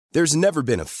There's never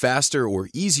been a faster or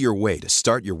easier way to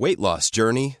start your weight loss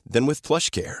journey than with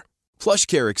PlushCare.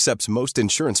 PlushCare accepts most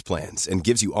insurance plans and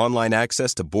gives you online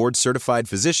access to board-certified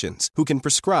physicians who can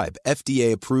prescribe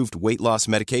FDA-approved weight loss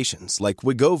medications like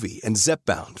Wegovy and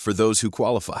Zepbound for those who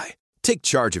qualify. Take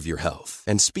charge of your health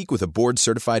and speak with a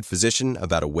board-certified physician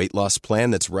about a weight loss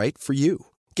plan that's right for you.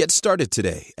 Get started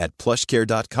today at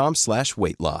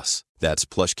plushcare.com/weight-loss. That's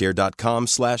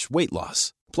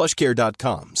plushcare.com/weight-loss.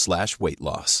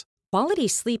 plushcare.com/weight-loss. Quality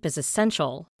sleep is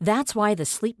essential. That's why the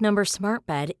Sleep Number Smart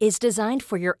Bed is designed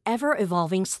for your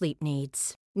ever-evolving sleep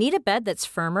needs. Need a bed that's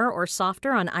firmer or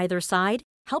softer on either side?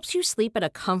 Helps you sleep at a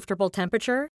comfortable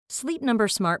temperature? Sleep Number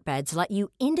Smart Beds let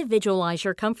you individualize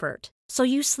your comfort, so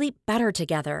you sleep better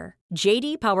together.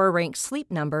 J.D. Power ranks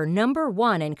Sleep Number number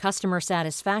 1 in customer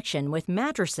satisfaction with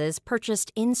mattresses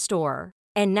purchased in-store.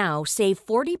 And now, save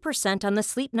 40% on the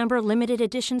Sleep Number Limited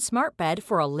Edition Smart Bed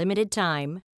for a limited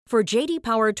time. For J.D.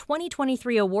 Power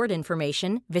 2023 award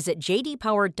information, visit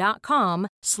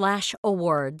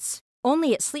jdpower.com/awards.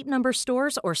 Only at Sleep Number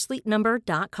stores or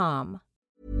sleepnumber.com.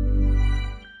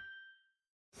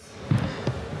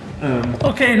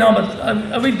 Okay, no, but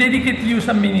I will dedicate you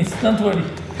some minutes. Don't worry.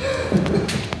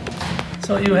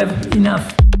 So you have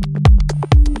enough.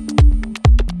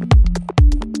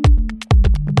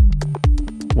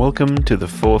 Welcome to the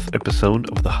 4th episode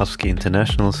of the Husky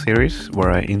International series,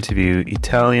 where I interview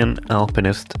Italian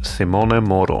alpinist Simone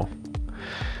Moro.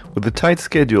 With the tight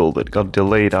schedule that got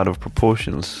delayed out of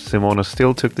proportions, Simone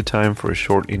still took the time for a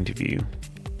short interview.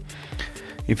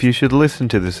 If you should listen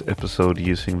to this episode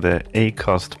using the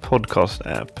Acast podcast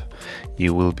app,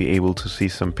 you will be able to see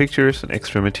some pictures and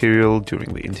extra material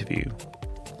during the interview.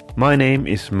 My name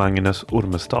is Magnus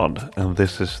Ormestad, and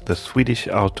this is the Swedish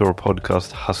outdoor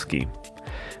podcast Husky.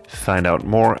 Find out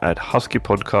more at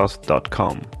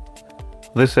huskypodcast.com.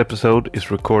 This episode is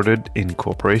recorded in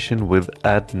cooperation with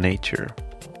Ad Nature.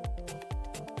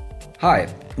 Hi,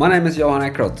 my name is Johan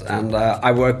Eckroth and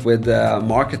I work with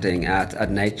marketing at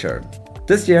Ad Nature.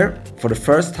 This year, for the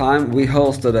first time, we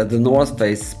hosted the North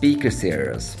Face Speaker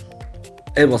Series.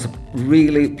 It was a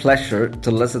really pleasure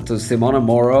to listen to Simone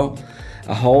Moro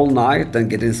a whole night and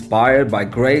get inspired by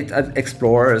great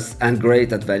explorers and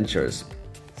great adventures.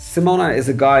 Simone is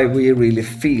a guy we really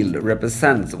feel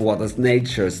represents what Ad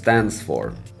Nature stands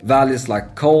for. Values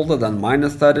like colder than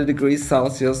minus 30 degrees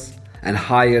Celsius and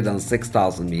higher than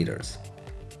 6,000 meters.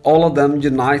 All of them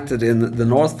united in the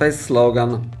North Face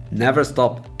slogan, "Never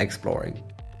stop exploring."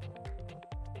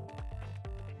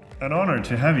 An honor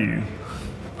to have you.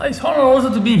 It's an honor also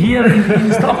to be here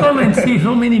in Stockholm and see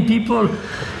so many people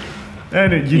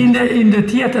And in the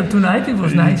theater tonight. It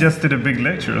was nice. You just did a big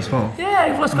lecture as well. Yeah,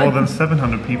 it was more than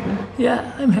 700 people. Yeah,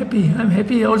 I'm happy. I'm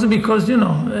happy also because,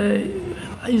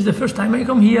 it's the first time I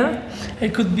come here. I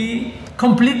could be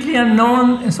completely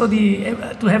unknown, and so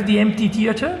to have the empty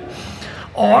theater,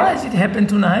 or as it happened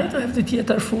tonight, to have the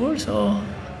theater full. So.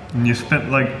 And you spent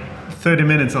like 30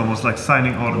 minutes almost like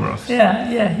signing autographs. Yeah.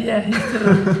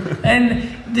 And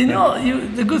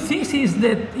the good thing is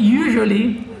that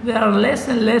usually there are less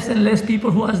and less people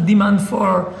who ask demand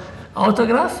for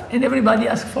autograph, and everybody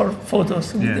asks for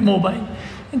photos with the mobile.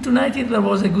 And tonight there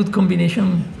was a good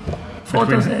combination,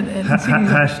 photos and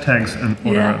hashtags and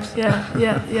autographs. Yeah.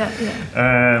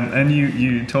 And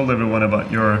you told everyone about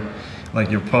your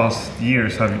past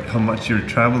years, how much you're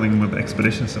traveling with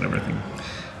expeditions and everything.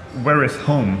 Where is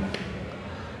home?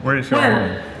 Where is your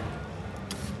home?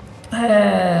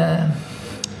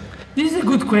 This is a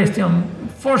good question.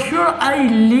 For sure, I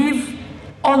live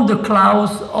on the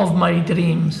clouds of my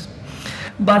dreams.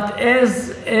 But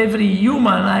as every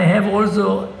human, I have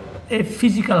also a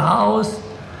physical house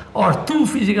or 2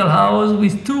 physical houses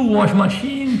with 2 wash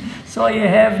machines. So I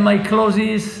have my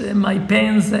clothes, my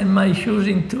pants and my shoes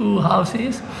in 2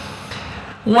 houses.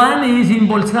 One is in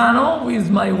Bolzano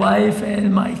with my wife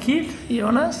and my kid,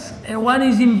 Jonas. And one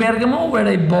is in Bergamo, where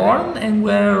I born and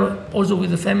where also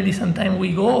with the family sometimes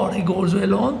we go, or I go also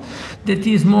alone. That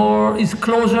is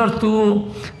closer to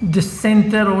the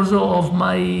center also of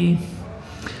my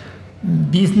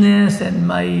business and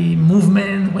my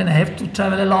movement. When I have to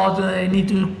travel a lot, I need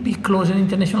to be close to an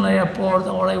international airport,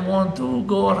 or I want to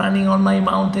go running on my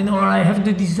mountain, or I have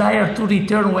the desire to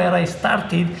return where I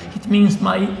started. It means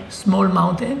my small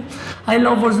mountain. I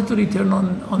love also to return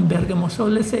on Bergamo. So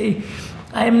let's say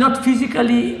I am not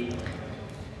physically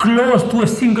close to a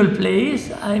single place.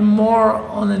 I'm more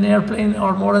on an airplane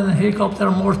or more on a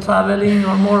helicopter, more traveling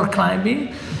or more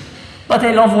climbing. But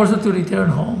I love also to return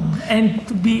home and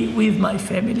to be with my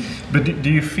family. But do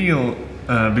you feel,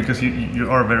 because you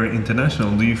are very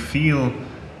international, do you feel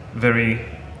very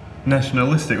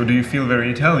nationalistic, or do you feel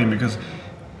very Italian? Because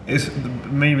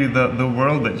maybe the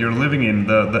world that you're living in,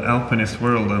 the alpinist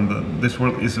world, and this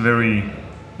world is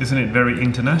isn't it very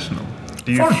international?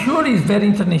 For sure, it's very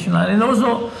international, and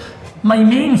also my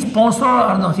main sponsors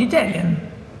are not Italian.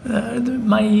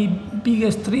 My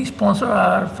biggest 3 sponsors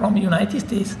are from the United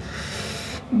States.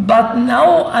 But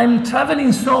now I'm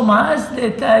traveling so much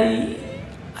that I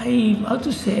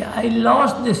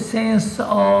lost the sense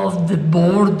of the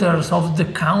borders of the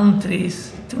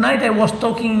countries. Tonight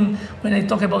when I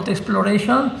talk about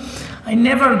exploration, I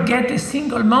never get a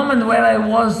single moment where I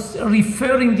was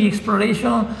referring the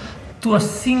exploration to a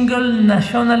single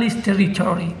nationalist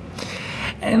territory.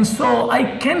 And so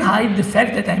I can hide the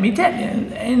fact that I'm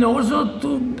Italian, and also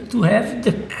to have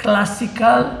the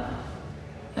classical,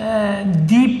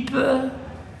 deep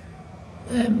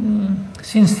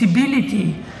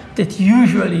sensibility that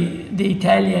usually the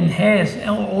Italian has, and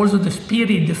also the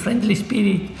spirit, the friendly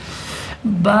spirit.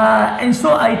 And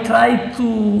so I try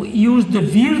to use the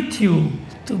virtue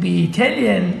to be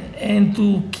Italian and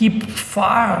to keep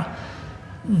far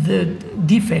the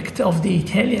defect of the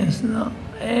Italians. No?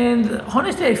 And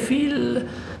honestly, I feel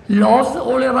loved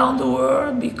all around the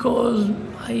world because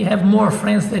I have more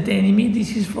friends than enemies,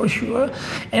 this is for sure.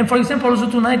 And for example, also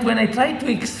tonight, when I try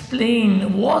to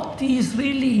explain what is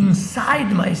really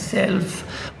inside myself,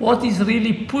 what is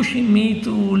really pushing me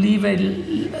to live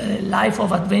a life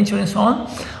of adventure and so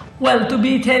on, well, to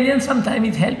be Italian, sometimes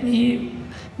it helped me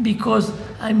because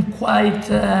I'm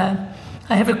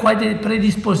I have quite a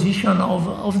predisposition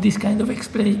of this kind of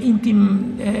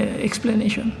intimate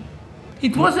explanation.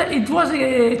 It was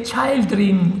a child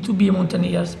dream to be a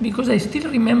mountaineer because I still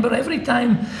remember every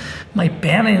time my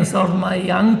parents or my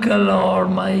uncle or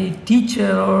my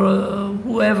teacher or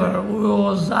whoever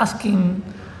was asking,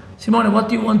 Simone, what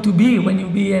do you want to be when you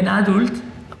be an adult?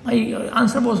 My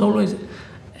answer was always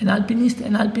an alpinist,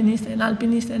 an alpinist, an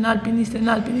alpinist, an alpinist, an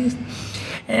alpinist.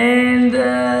 And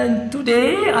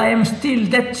today I am still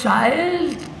that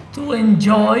child to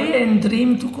enjoy and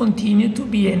dream to continue to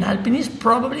be an alpinist.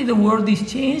 Probably the word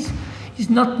is changed. It's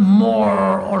not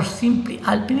more or simply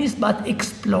alpinist, but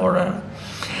explorer.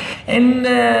 And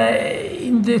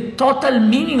in the total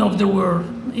meaning of the word,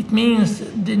 it means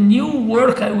the new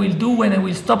work I will do when I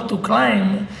will stop to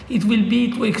climb, it will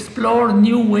be to explore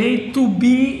new way to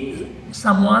be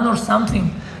someone or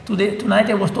something. Tonight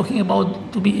I was talking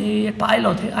about to be a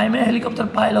pilot. I'm a helicopter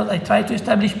pilot. I try to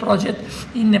establish project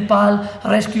in Nepal,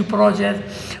 rescue project,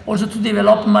 also to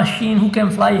develop machine who can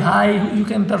fly high, who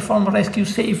can perform rescue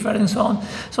safer and so on.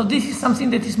 So this is something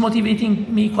that is motivating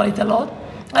me quite a lot.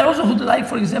 I also would like,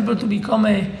 for example, to become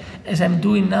as I'm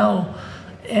doing now,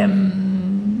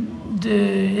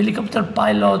 the helicopter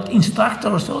pilot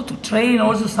instructor, so to train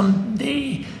also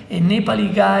someday a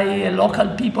Nepali guy, a local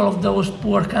people of those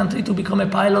poor country to become a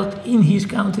pilot in his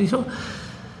country. So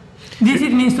this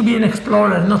it means to be an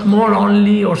explorer, not more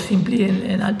only or simply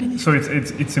an alpinist. So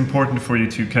it's important for you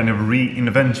to kind of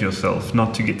reinvent yourself,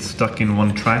 not to get stuck in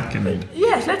one track.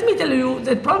 Yes, let me tell you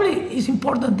that probably it's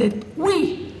important that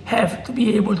we have to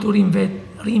be able to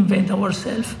reinvent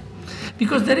ourselves,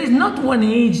 because there is not one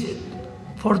age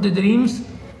for the dreams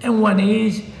and one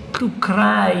age to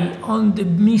cry on the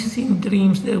missing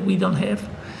dreams that we don't have.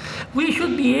 We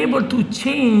should be able to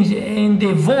change and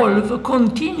evolve,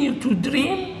 continue to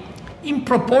dream in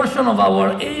proportion of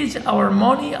our age, our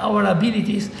money, our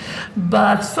abilities.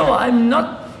 But so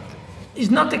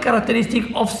it's not a characteristic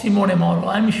of Simone Moro.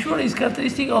 I'm sure it's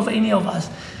characteristic of any of us.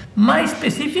 My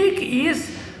specific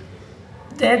is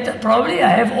that probably I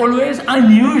have always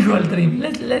unusual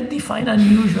dreams. Let's define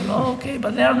unusual, okay?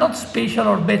 But they are not special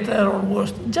or better or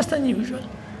worse, just unusual.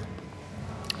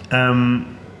 I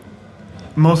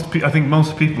think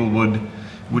most people would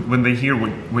when they hear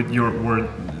what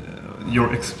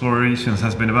your explorations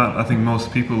has been about, I think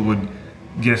most people would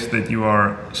guess that you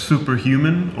are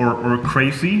superhuman or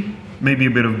crazy, maybe a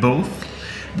bit of both.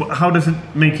 How does it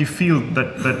make you feel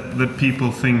that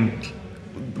people think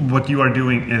what you are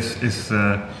doing is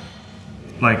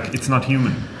like it's not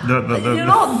human?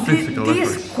 The physical this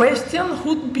efforts. question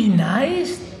would be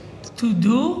nice to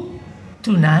do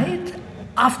tonight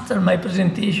after my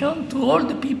presentation to all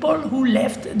the people who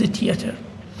left the theater.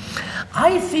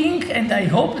 I think and I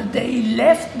hope that they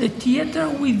left the theater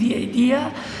with the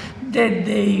idea that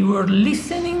they were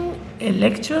listening a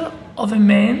lecture of a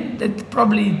man that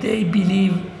probably they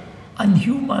believe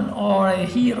unhuman or a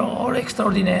hero or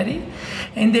extraordinary,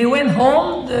 and they went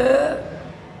home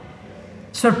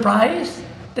surprised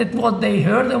that what they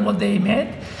heard and what they met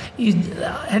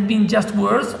had been just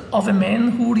words of a man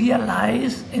who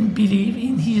realized and believed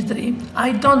in his dream.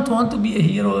 I don't want to be a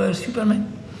hero or a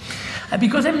Superman.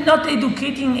 Because I'm not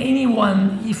educating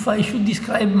anyone if I should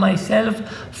describe myself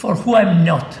for who I'm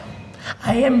not.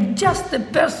 I am just a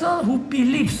person who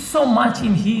believes so much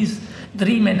in his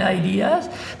dream and ideas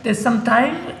that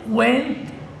sometimes went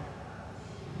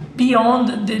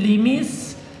beyond the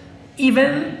limits.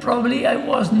 Even probably I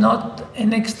was not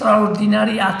an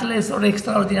extraordinary athlete or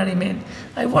extraordinary man.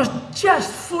 I was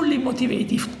just fully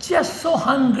motivated, just so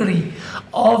hungry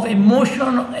of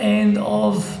emotion and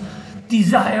of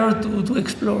desire to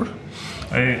explore.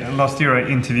 Last year I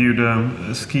interviewed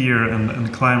skier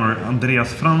and climber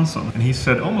Andreas Fransson, and he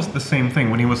said almost the same thing.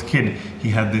 When he was a kid, he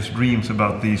had these dreams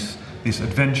about these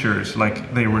adventures,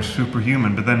 like they were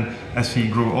superhuman. But then as he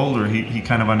grew older, he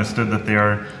kind of understood that they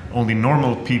are only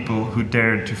normal people who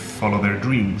dared to follow their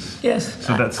dreams. Yes,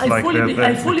 so that's I fully believe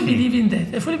in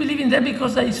that. I fully believe in that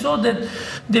because I saw that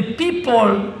the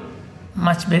people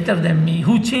much better than me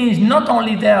who changed not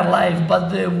only their life but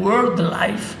the world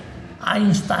life,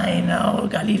 Einstein or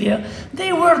Galileo,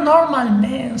 they were normal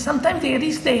men. Sometimes they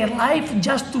risked their life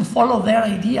just to follow their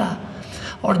idea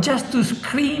or just to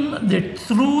scream the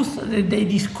truth that they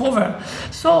discover.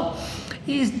 So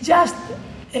it's just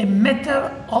a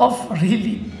matter of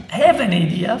really have an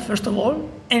idea, first of all,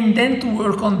 and then to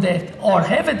work on that, or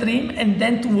have a dream and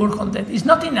then to work on that. It's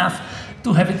not enough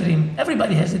to have a dream.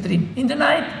 Everybody has a dream. In the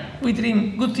night, we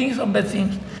dream good things or bad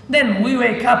things. Then we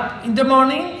wake up in the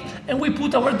morning and we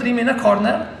put our dream in a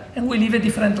corner and we live a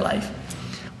different life.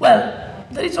 Well,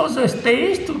 there is also a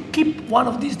space to keep one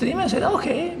of these dreams and say,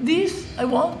 okay, this I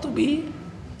want to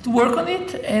work on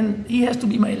it, and it has to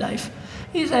be my life.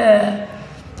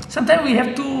 Sometimes we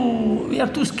are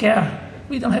too scared.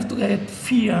 We don't have to get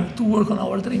fear to work on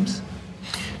our dreams.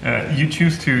 You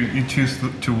choose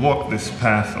to walk this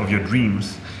path of your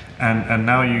dreams, and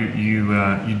now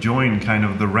you join kind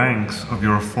of the ranks of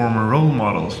your former role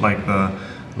models, like the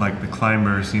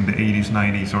climbers in the 80s,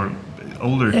 90s, or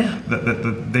older. Yeah.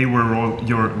 That they were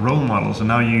your role models, and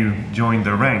now you join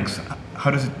the ranks. How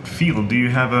does it feel? Do you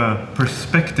have a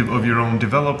perspective of your own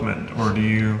development, or do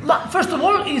you? First of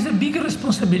all, it's a big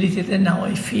responsibility that now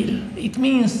I feel. It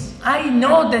means I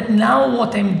know that now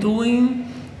what I'm doing,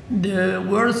 the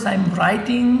words I'm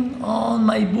writing on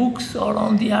my books or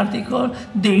on the article,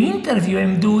 the interview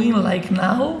I'm doing like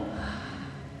now,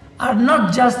 are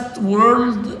not just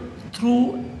words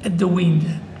through the wind,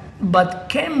 but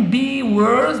can be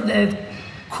words that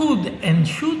could and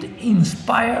should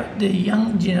inspire the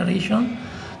young generation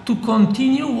to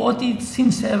continue what it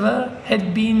since ever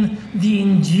had been the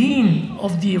engine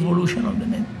of the evolution of the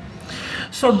man.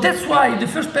 So that's why the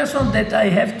first person that I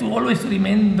have to always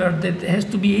remember that has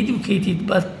to be educated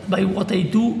but by what I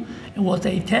do and what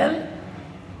I tell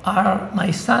are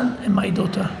my son and my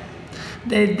daughter.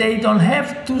 They don't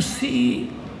have to see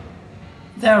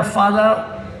their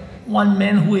father one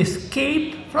man who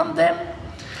escaped from them,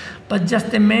 but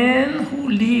just a man who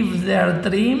lives their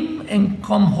dream and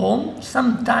come home,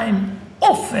 sometime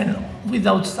often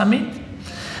without summit,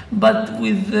 but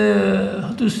with the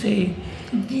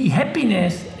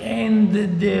happiness and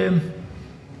the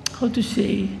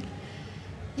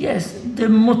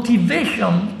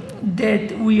motivation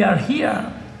that we are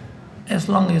here as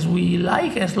long as we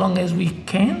like, as long as we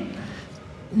can,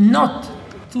 not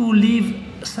to live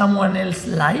someone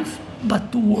else's life,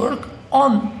 but to work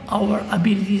on our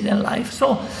abilities in life.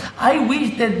 So I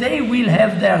wish that they will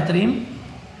have their dream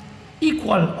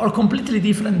equal or completely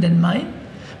different than mine,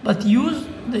 but use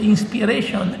the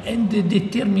inspiration and the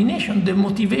determination, the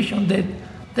motivation that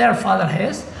their father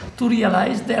has to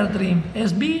realize their dream,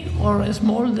 as big or as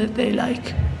small that they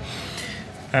like.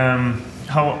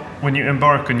 How, when you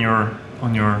embark on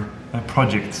your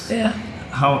projects,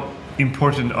 how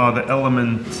important are the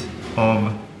element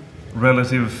of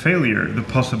relative failure, the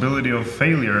possibility of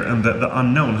failure, and the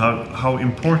unknown? How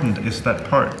important is that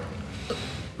part?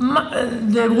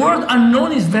 The word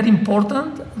unknown is very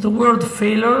important. The word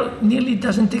failure nearly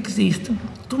doesn't exist.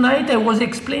 Tonight I was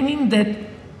explaining that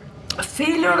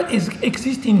failure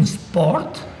exists in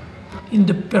sport, in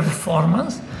the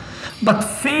performance, but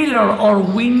failure or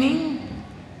winning,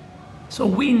 so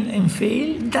win and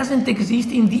fail, doesn't exist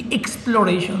in the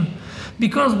exploration.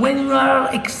 Because when you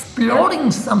are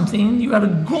exploring something, you are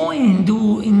going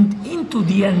into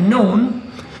the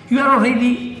unknown, you are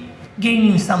already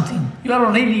gaining something, you are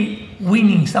already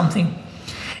winning something.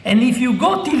 And if you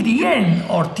go till the end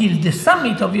or till the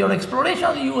summit of your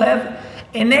exploration, you have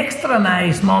an extra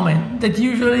nice moment that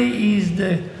usually is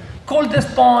the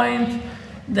coldest point,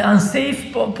 the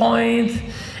unsafe point,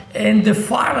 and the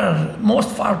most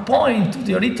far point to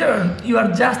the return. You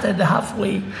are just at the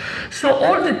halfway. So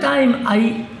all the time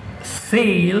I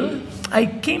fail, I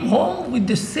came home with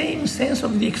the same sense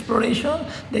of the exploration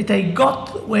that I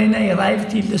got when I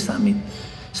arrived till the summit.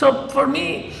 So for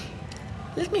me,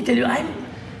 let me tell you,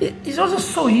 it's also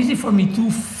so easy for me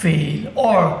to fail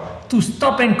or to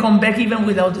stop and come back even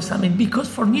without the summit, because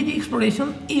for me the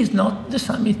exploration is not the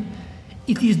summit.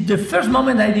 It is the first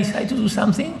moment I decide to do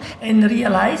something and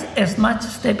realize as much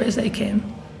step as I can.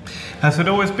 Has it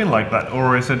always been like that,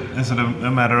 or is it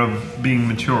a matter of being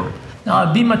mature?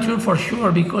 Now, be mature for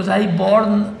sure, because I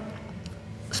born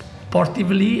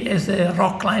sportively as a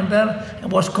rock climber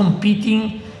and was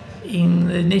competing in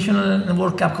the national and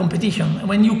World Cup competition. And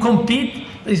when you compete,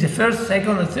 there is a first,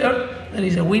 second, and third. There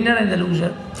is a winner and a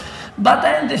loser. But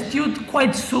I understood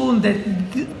quite soon that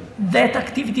that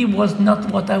activity was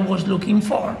not what I was looking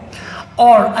for,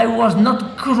 or I was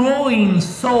not growing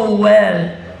so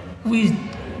well with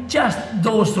just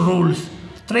those rules: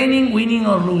 training, winning,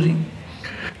 or losing.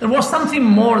 There was something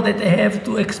more that I have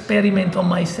to experiment on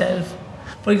myself.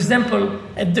 For example,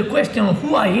 at the question of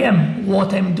who I am,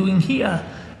 what I'm doing here,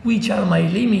 which are my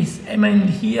limits. Am I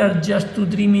here just to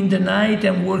dream in the night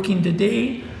and work in the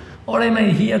day? Or am I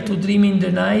here to dream in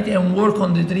the night and work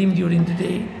on the dream during the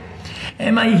day?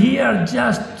 Am I here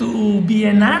just to be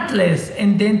an athlete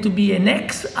and then to be an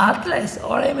ex-athlete?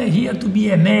 Or am I here to be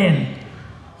a man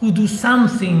who do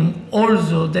something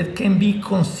also that can be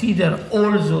considered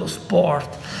also sport?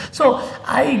 So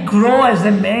I grow as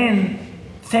a man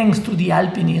thanks to the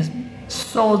alpinism.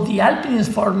 So the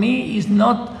alpinism for me is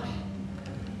not,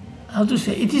 how to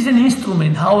say, it is an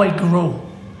instrument how I grow.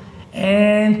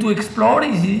 And to explore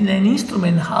is an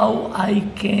instrument how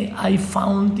I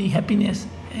found the happiness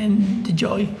and the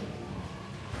joy.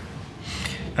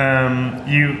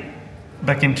 You,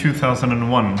 back in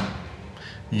 2001,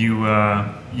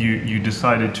 you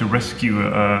decided to rescue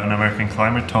an American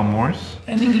climber, Tom Morris.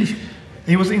 And English.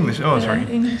 He was English. Oh, sorry.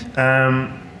 English.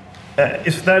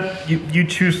 Is that you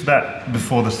choose that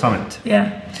before the summit?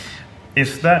 Yeah.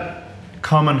 Is that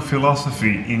common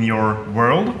philosophy in your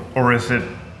world, or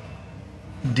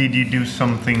did you do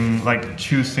something like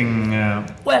choosing?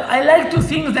 Well, I like to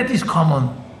think that is common,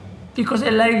 because I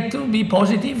like to be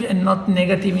positive and not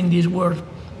negative in this world.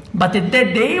 But that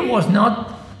day was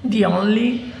not the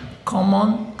only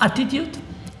common attitude,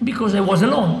 because I was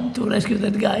alone to rescue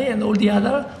that guy, and all the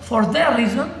other, for their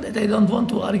reason, that I don't want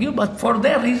to argue, but for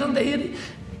their reason, they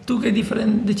took a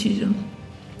different decision.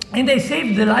 And I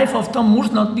saved the life of Tom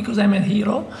Morris, not because I'm a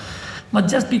hero, but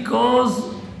just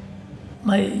because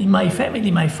my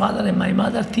family, my father and my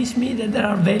mother teach me that there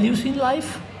are values in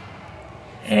life.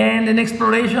 And an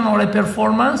exploration or a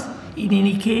performance, in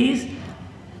any case,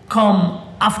 come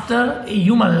after a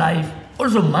human life,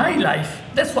 also my life.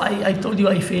 That's why I told you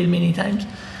I failed many times.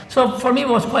 So for me it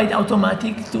was quite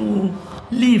automatic to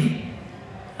leave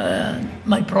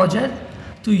my project,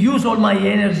 to use all my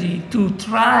energy to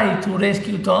try to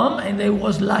rescue Tom, and I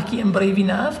was lucky and brave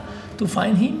enough to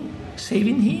find him,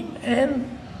 saving him, and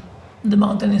the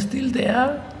mountain is still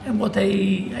there. And what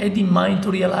I had in mind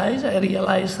to realize, I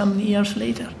realized some years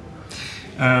later.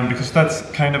 Because that's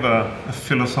kind of a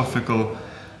philosophical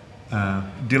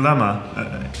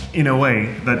dilemma, in a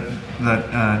way,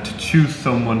 that to choose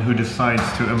someone who decides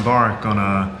to embark on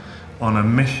a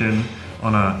mission,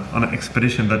 on an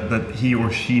expedition that he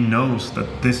or she knows that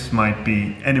this might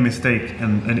be any mistake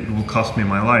and it will cost me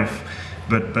my life,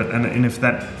 and if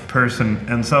that person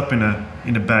ends up in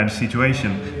a bad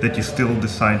situation, that you still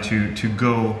decide to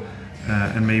go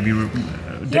and maybe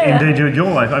endanger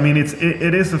your life. I mean,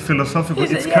 it is a philosophical.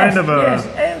 It's yes, kind of a. Yes,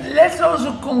 and let's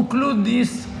also conclude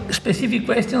this specific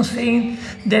question saying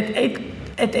that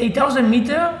at 8,000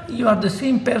 meters, you are the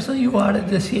same person you are at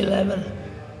the sea level.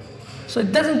 So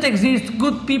it doesn't exist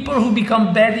good people who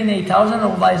become bad in 8,000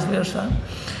 or vice versa.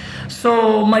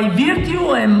 So my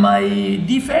virtue and my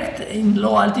defect in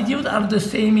low altitude are the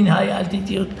same in high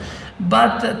altitude.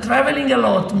 But traveling a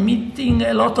lot, meeting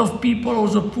a lot of people,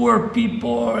 also poor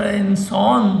people and so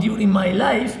on during my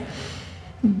life,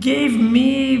 gave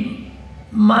me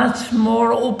much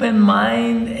more open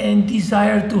mind and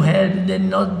desire to help than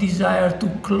not desire to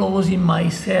close in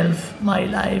myself, my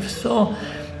life. So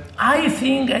I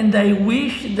think and I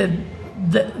wish that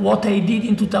what I did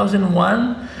in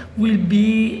 2001 will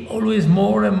be always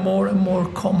more and more and more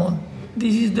common.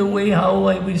 This is the way how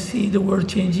I will see the world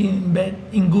changing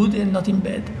in good and not in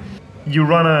bad. You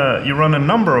run a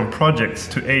number of projects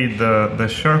to aid the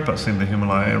Sherpas in the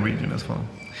Himalaya region as well.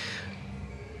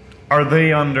 Are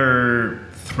they under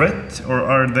threat, or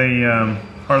are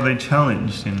they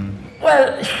challenged in?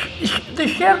 Well, the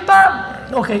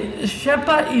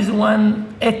Sherpa is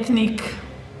one ethnic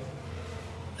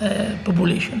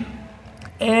population,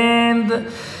 and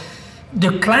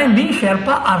the climbing Sherpa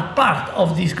are part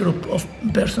of this group of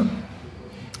persons.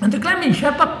 And the climbing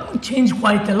Sherpa changed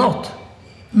quite a lot,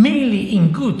 mainly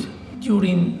in good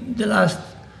during the last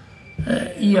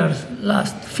years,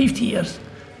 last 50 years.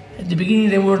 At the beginning,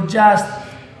 they were just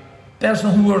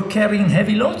persons who were carrying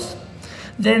heavy loads.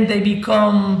 Then they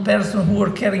become persons who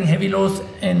were carrying heavy loads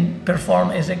and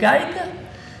perform as a guide.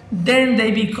 Then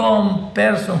they become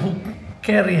persons who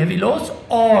carry heavy loads,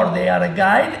 or they are a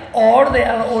guide, or they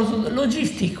are also the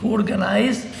logistic who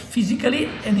organize physically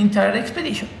an entire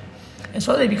expedition. And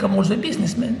so they become also a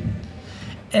businessman.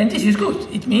 And this is good.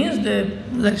 It means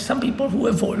that there are some people who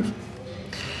evolve.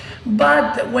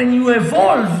 But when you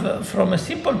evolve from a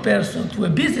simple person to a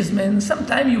businessman,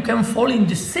 sometimes you can fall in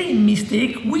the same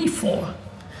mistake we fall.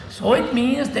 So it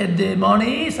means that the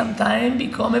money sometimes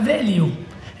become a value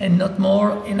and not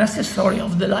more an accessory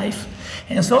of the life.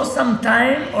 And so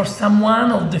sometime or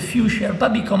someone of the few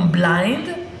Sherpa become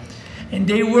blind, and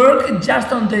they work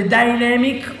just on the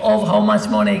dynamic of how much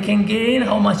money I can gain,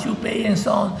 how much you pay, and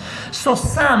so on. So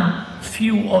some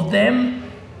few of them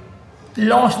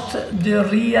lost the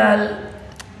real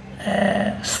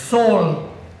soul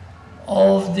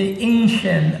of the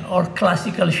ancient or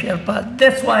classical Sherpa.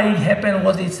 That's why it happened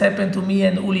what it's happened to me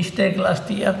and Uli Steg last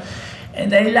year.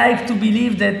 And I like to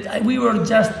believe that we were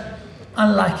just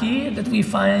unlucky that we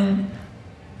find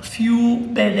few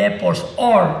bad apples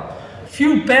or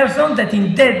few persons that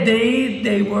in that day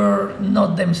they were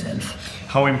not themselves.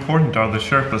 How important are the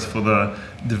Sherpas for the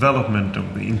development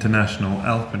of the international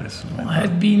alpinism?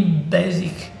 Had been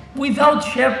basic. Without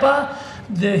Sherpa,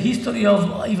 the history of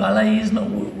Himalaism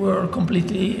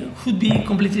would be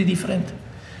completely different,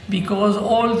 because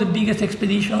all the biggest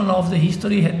expedition of the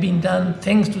history had been done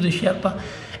thanks to the Sherpa.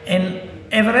 And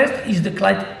Everest is the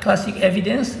classic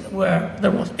evidence where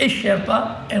there was a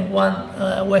Sherpa and one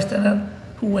Westerner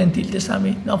who went till the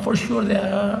summit. Now, for sure, they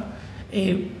are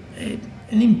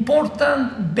an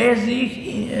important,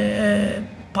 basic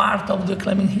part of the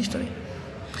climbing history.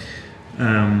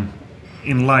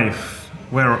 In life,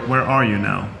 where are you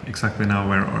now? Exactly now,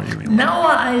 where are you? Now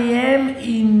I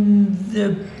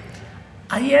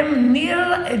am near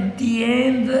at the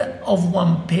end of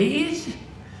one page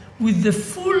with the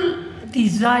full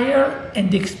desire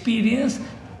and experience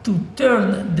to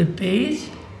turn the page,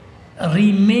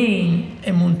 remain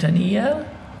a mountaineer,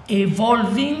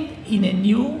 evolving in a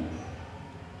new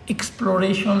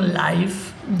exploration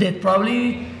life that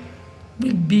probably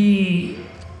will be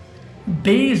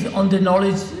based on the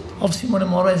knowledge of Simone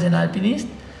Moro as an alpinist,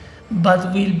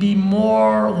 but will be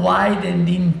more wide and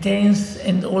intense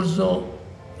and also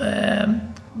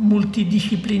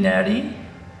multidisciplinary,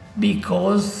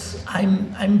 because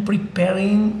I'm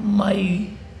preparing my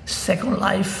second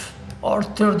life or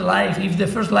third life. If the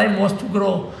first life was to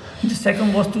grow, the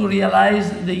second was to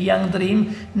realize the young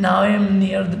dream. Now I'm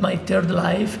near my third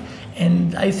life,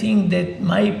 and I think that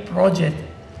my project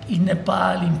in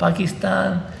Nepal, in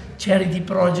Pakistan, charity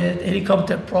project,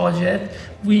 helicopter project,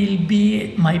 will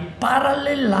be my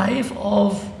parallel life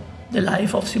of the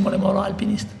life of Simone Moro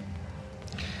alpinist.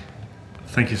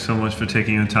 Thank you so much for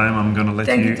taking your time. I'm going to let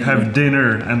you have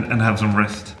dinner and have some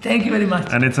rest. Thank you very much.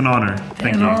 And it's an honor.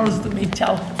 Thank you. An honor to me.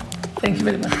 Ciao. Thank you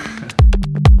very much.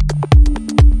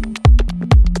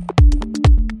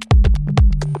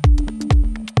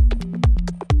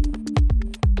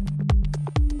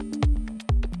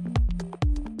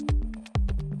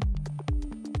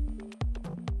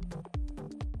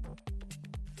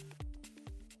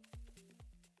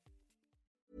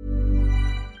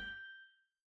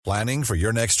 Planning for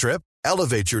your next trip?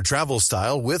 Elevate your travel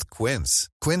style with Quince.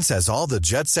 Quince has all the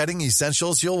jet-setting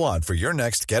essentials you'll want for your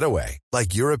next getaway,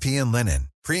 like European linen,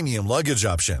 premium luggage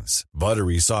options,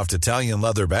 buttery soft Italian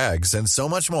leather bags, and so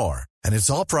much more. And it's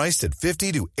all priced at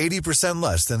 50 to 80%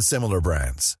 less than similar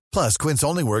brands. Plus, Quince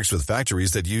only works with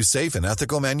factories that use safe and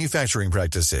ethical manufacturing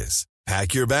practices.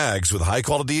 Pack your bags with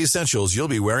high-quality essentials you'll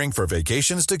be wearing for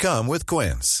vacations to come with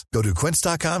Quince. Go to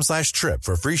quince.com/trip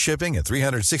for free shipping and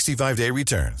 365-day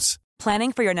returns.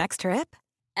 Planning for your next trip?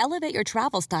 Elevate your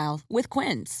travel style with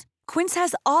Quince. Quince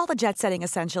has all the jet-setting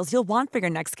essentials you'll want for your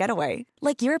next getaway,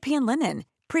 like European linen,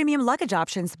 premium luggage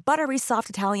options, buttery soft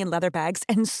Italian leather bags,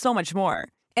 and so much more.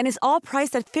 And is all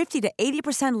priced at 50 to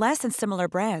 80% less than similar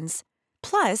brands.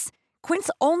 Plus,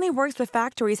 Quince only works with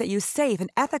factories that use safe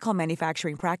and ethical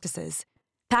manufacturing practices.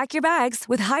 Pack your bags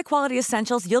with high-quality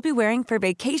essentials you'll be wearing for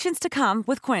vacations to come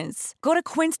with Quince. Go to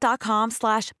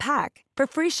quince.com/pack for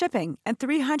free shipping and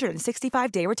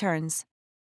 365-day returns.